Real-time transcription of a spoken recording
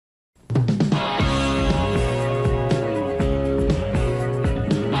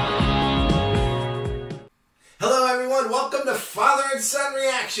welcome to Father and Son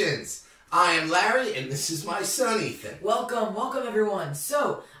Reactions. I am Larry, and this is my son, Ethan. Welcome everyone.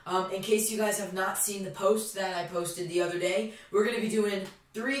 So, in case you guys have not seen the post that I posted the other day, we're going to be doing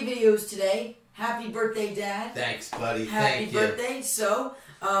 3 videos today. Happy birthday, Dad. Thanks, buddy. Happy Thank you. birthday. So,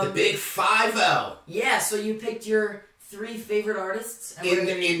 the big 5-0. Yeah, so you picked your 3 favorite artists. And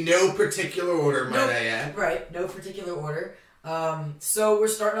in no particular order, might I add. Right, no particular order. So we're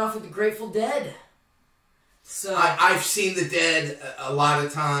starting off with the Grateful Dead. So I've seen the Dead a lot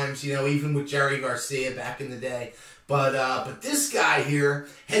of times, you know, even with Jerry Garcia back in the day. But this guy here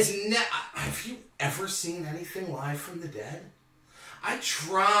has have you ever seen anything live from the Dead? I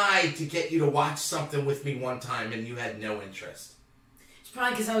tried to get you to watch something with me one time, and you had no interest. It's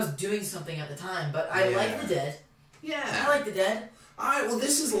probably because I was doing something at the time, but I like the Dead. Yeah. I like the Dead. Alright, well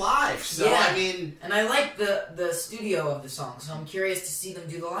this is live, so yeah. I mean... And I like the studio of the song, so I'm curious to see them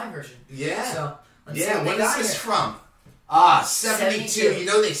do the live version. Yeah. So, let's see what when they is got this here. from? 72. You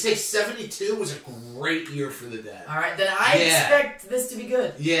know, they say 72 was a great year for the Dead. Alright, then I expect this to be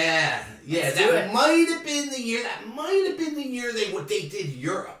good. Yeah. That might have been the year, they did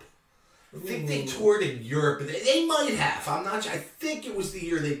Europe. I think they toured in Europe. They might have. I'm not sure. I think it was the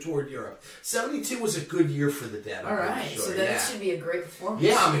year they toured Europe. 72 was a good year for the Dead. Alright, sure. so then it should be a great performance.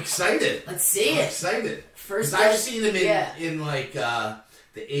 Yeah, I'm excited. Let's see it. I'm excited. First, I've seen them in like the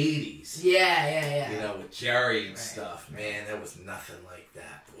 80s. Yeah. You know, with Jerry and stuff. Man, that was nothing like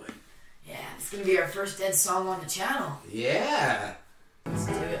that, boy. Yeah, it's going to be our first Dead song on the channel. Yeah. Let's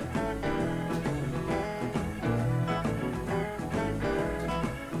do it.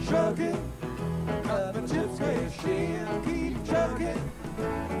 Truckin, driving chips machine, keep truckin,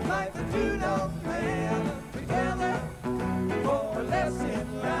 like the two-dog man, together for less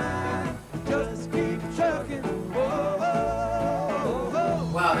in line, just keep truckin, whoa, whoa,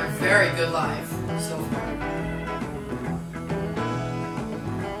 whoa. Wow, they're very good live so far.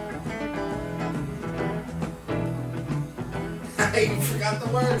 You forgot the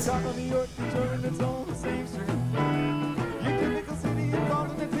words. Top of New York, Detroit, it's on the same street. Your typical city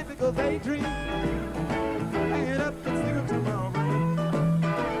involved in a typical daydream. Hang it up and stick 'em tomorrow.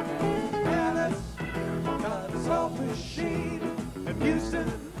 Dallas got a soft machine. And Houston,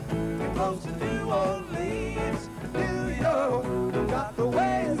 and close to New Orleans. New York got the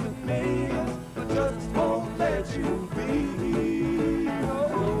ways and means, but just won't let you be. Oh.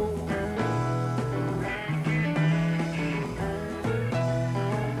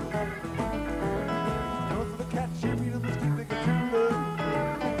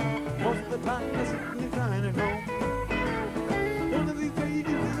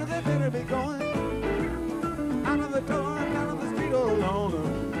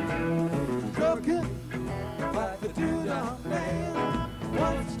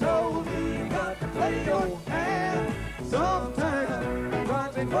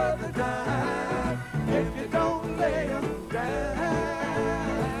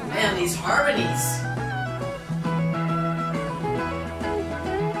 Man, these harmonies.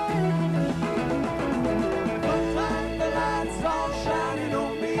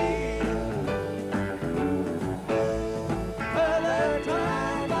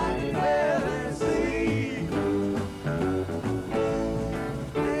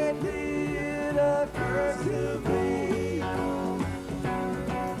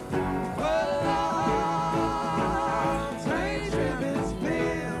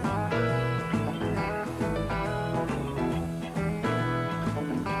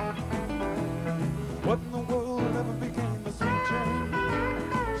 What in the world ever became the sweet Jane?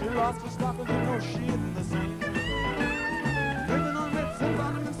 She lost her stocking, you know she isn't the same. Drinking on lips and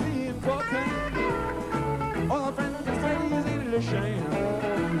vitamin C and cocaine. All her friends can say is ain't it a shame.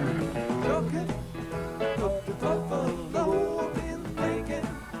 Truckin' up to Buffalo, I've been thinking.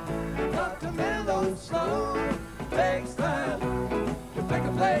 Got to mellow slow. Takes time to pick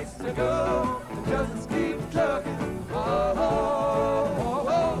a place to go. Just keep truckin'.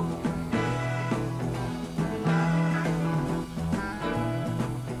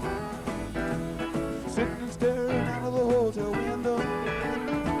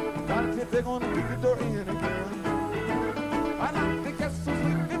 They're gonna kick the door in again. I like to get some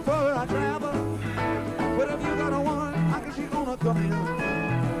sleep before I travel. But if you got a one, I guess you're gonna come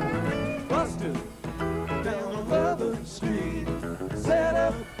in. Busted down on Ruther Street, set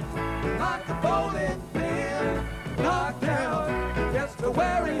up like a bowling pin, knocked out, gets to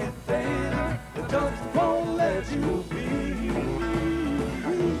wearing thin. It just won't let you be.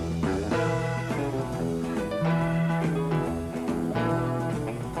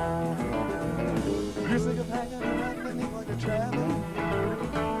 You're sick of hanging around and like a traveler.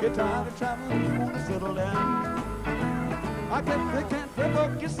 Get tired of traveling, you want to settle down. I guess they can't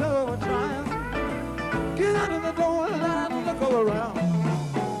provoke you, so I'm trying. Get out of the door and look all around.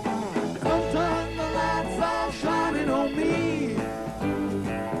 Sometimes the lights are shining on me.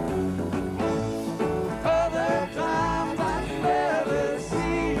 Other times I barely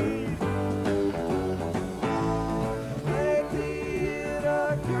see. Maybe it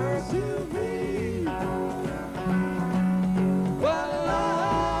occurs to me. What a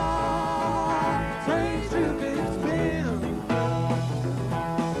long, strange trip it's been.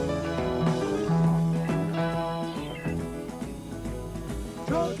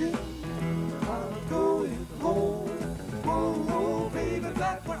 Truckin', I'm going home. Whoa, whoa, baby,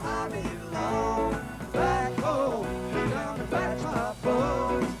 back where I belong. Back home, down to back my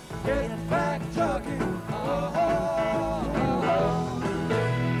bones. Getting back truckin', oh, oh, oh,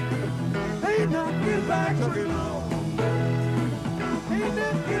 oh. Ain't not get back truckin' on. Ain't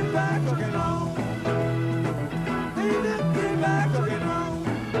not get back truckin' on. Ain't not get back truckin' on.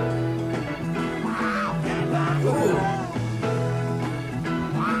 Wow, get back truckin' on.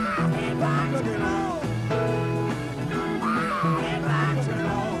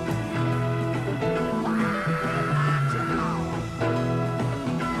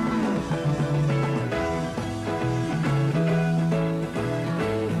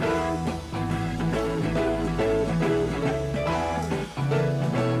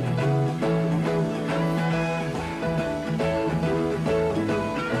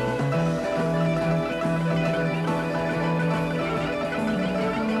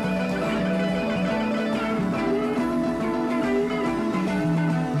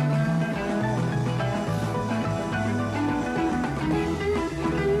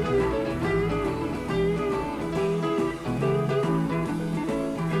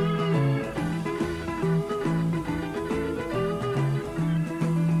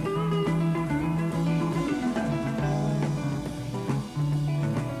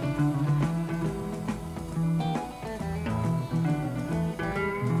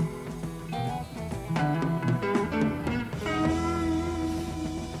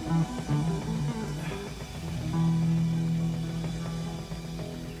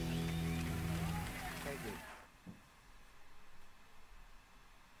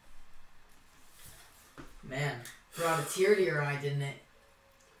 Man, brought a tear to your eye, didn't it?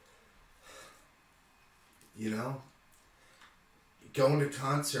 You know, going to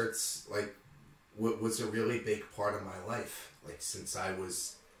concerts, like, was a really big part of my life. Like, since I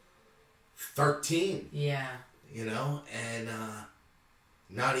was 13. Yeah. You know, and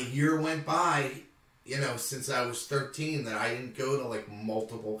not a year went by, you know, since I was 13 that I didn't go to, like,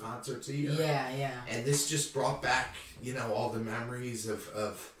 multiple concerts a year. Yeah, yeah. And this just brought back, you know, all the memories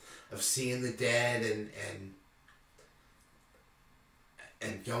of seeing the Dead and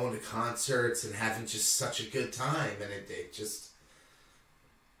going to concerts and having just such a good time. And it just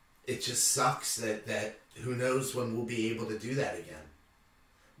sucks that who knows when we'll be able to do that again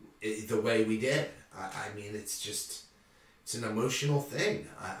the way we did. I mean, it's an emotional thing.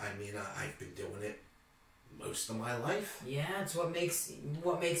 I mean, I've been doing it most of my life. Yeah, it's what makes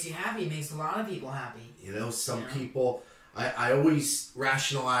you happy. It makes a lot of people happy. You know, some people, I always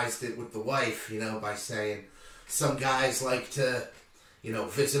rationalized it with the wife, you know, by saying some guys like to, you know,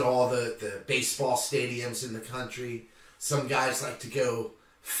 visit all the baseball stadiums in the country. Some guys like to go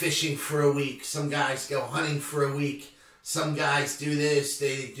fishing for a week. Some guys go hunting for a week. Some guys do this,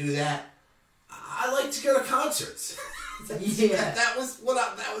 they do that. I like to go to concerts. Yeah. That was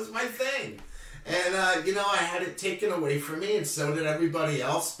my thing. And, you know, I had it taken away from me, and so did everybody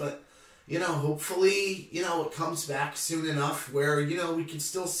else. But, you know, hopefully, you know, it comes back soon enough where, you know, we can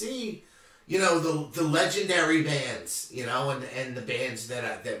still see, you know, the legendary bands, you know, and the bands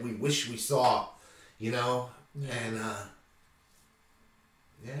that we wish we saw, you know. Yeah. And,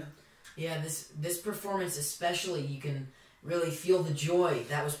 yeah. Yeah, this performance especially, you can really feel the joy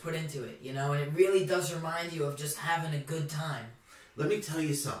that was put into it, you know, and it really does remind you of just having a good time. Let me tell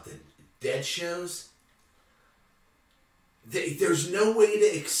you something. Dead shows, there's no way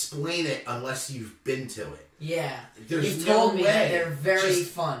to explain it unless you've been to it. Yeah. There's You've no told me way. that they're very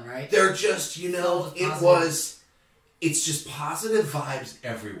fun, right? They're just, you know, it's just positive vibes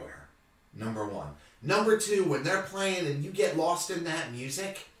everywhere, number one. Number two, when they're playing and you get lost in that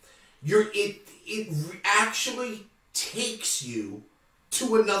music, it actually takes you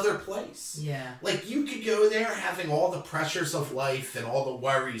to another place. Yeah. Like, you could go there having all the pressures of life and all the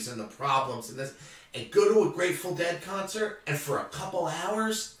worries and the problems and this, and go to a Grateful Dead concert, and for a couple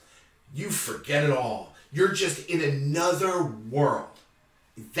hours, you forget it all. You're just in another world.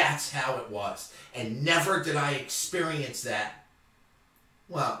 That's how it was. And never did I experience that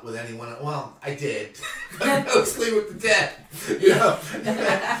Well, with anyone, well, I did, but mostly with the Dead. You know,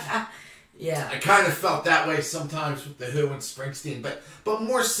 Yeah. I kind of felt that way sometimes with the Who and Springsteen, but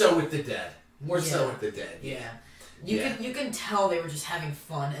more so with the Dead. More so with the Dead. Yeah. You can tell they were just having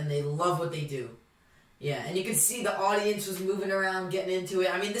fun and they love what they do. Yeah, and you could see the audience was moving around, getting into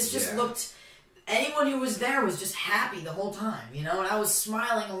it. I mean, this just looked... Anyone who was there was just happy the whole time, you know? And I was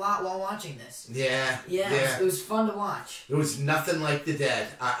smiling a lot while watching this. Yeah. It was fun to watch. It was nothing like the Dead.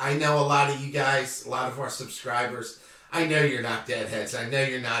 I know a lot of you guys, a lot of our subscribers, I know you're not Deadheads. I know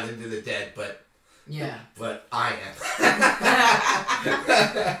you're not into the Dead, but... Yeah. But I am.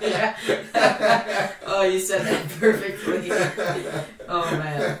 Yeah. Oh, you said that perfectly. Oh,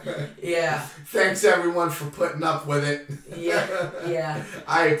 man. Yeah. Thanks, everyone, for putting up with it. Yeah.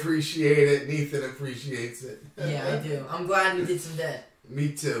 I appreciate it, and Ethan appreciates it. Yeah, I do. I'm glad we did some Dead.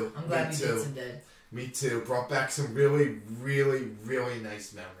 Me too. I'm glad we did some Dead. Me too. Brought back some really, really, really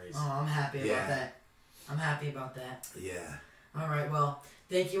nice memories. Oh, I'm happy about that. I'm happy about that. Yeah. All right, well,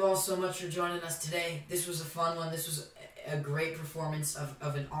 thank you all so much for joining us today. This was a fun one. This was a great performance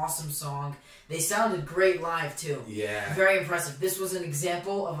of an awesome song. They sounded great live, too. Yeah. Very impressive. This was an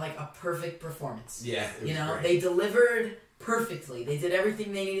example of, like, a perfect performance. Yeah, it was great. They delivered perfectly. They did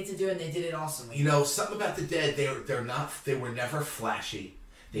everything they needed to do, and they did it awesomely. You know, something about the Dead, they were never flashy.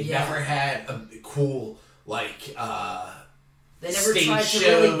 They never had a cool, like, they never stage tried to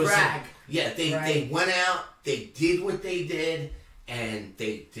shows really brag. They went out, they did what they did, and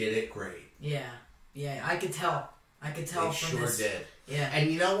they did it great. Yeah, I could tell. From this. They sure did. Yeah.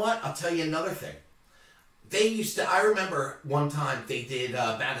 And you know what? I'll tell you another thing. They used to, I remember one time they did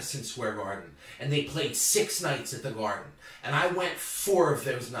Madison Square Garden, and they played 6 nights at the Garden. And I went 4 of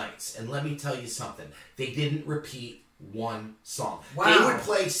those nights, and let me tell you something. They didn't repeat one song. Wow. They would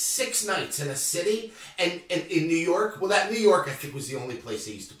play 6 nights in a city, and in New York, well, that New York, I think, was the only place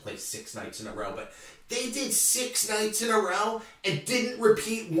they used to play 6 nights in a row, but they did 6 nights in a row and didn't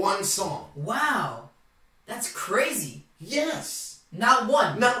repeat one song. Wow. That's crazy. Yes. Not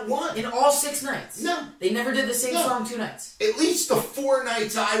one. Not one. In all 6 nights. No. They never did the same song 2 nights. At least the 4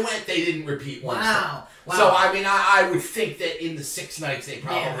 nights I went, they didn't repeat one song. Wow. So, I mean, I would think that in the 6 nights they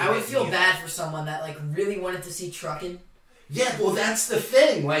probably... Man, I would feel bad for someone that, like, really wanted to see Truckin. Yeah, well, that's the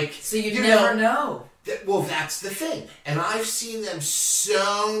thing. Like, so you never know. Well, that's the thing. And I've seen them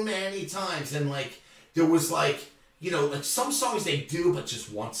so many times, and, like, there was, like, you know, like, some songs they do, but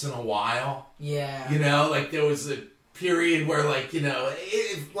just once in a while. Yeah. You know, like, there was a period where, like, you know,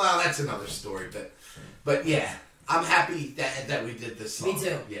 well, that's another story, but yeah, I'm happy that we did this song. Me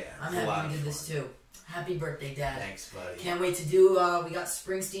too. Yeah, I'm happy we did this too. Happy birthday, Dad. Thanks, buddy. Can't wait to do, we got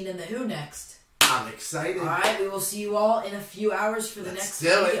Springsteen and the Who next. I'm excited. Alright, we will see you all in a few hours for the next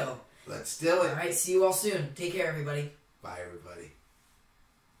video. Let's do it. Alright, see you all soon. Take care, everybody. Bye, everybody.